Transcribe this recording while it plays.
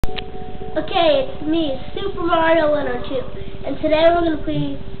Okay, it's me, Super Mario Winner 2, and today we're going to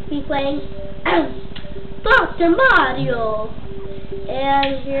be playing Dr. Mario.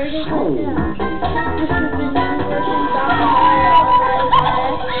 And here it is right now. This is the new version of Dr.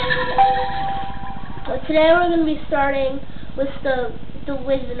 Mario. So today we're going to be starting with the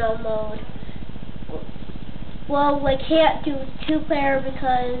Wizard mode. Well, I can't do two-player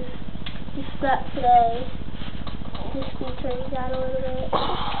because we forgot today. Just be turning down a little bit.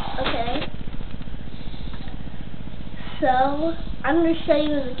 Okay. So, I'm going to show you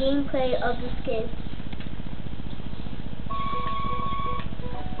the gameplay of this game.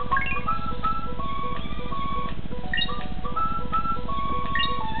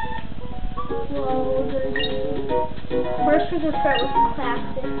 Well, first we're going to start with the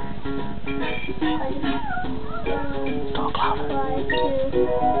classic. Talk louder.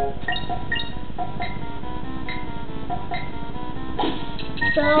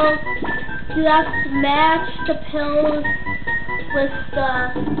 So, you have to match the pills with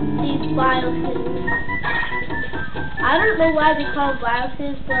these biosuits. I don't know why they call them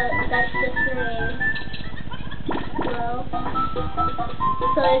biosuits, but that's just their name. Well,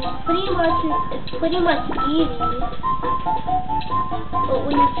 so it's pretty much easy. But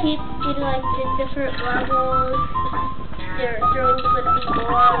when you keep getting like the different levels, there are going to be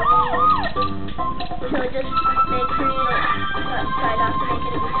more. So just make sure you don't try not to make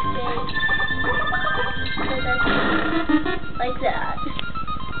any mistakes. So that's like that.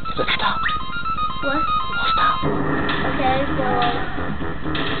 Stop. What? Stop. Okay, so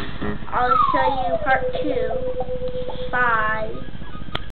I'll show you part 2. Bye.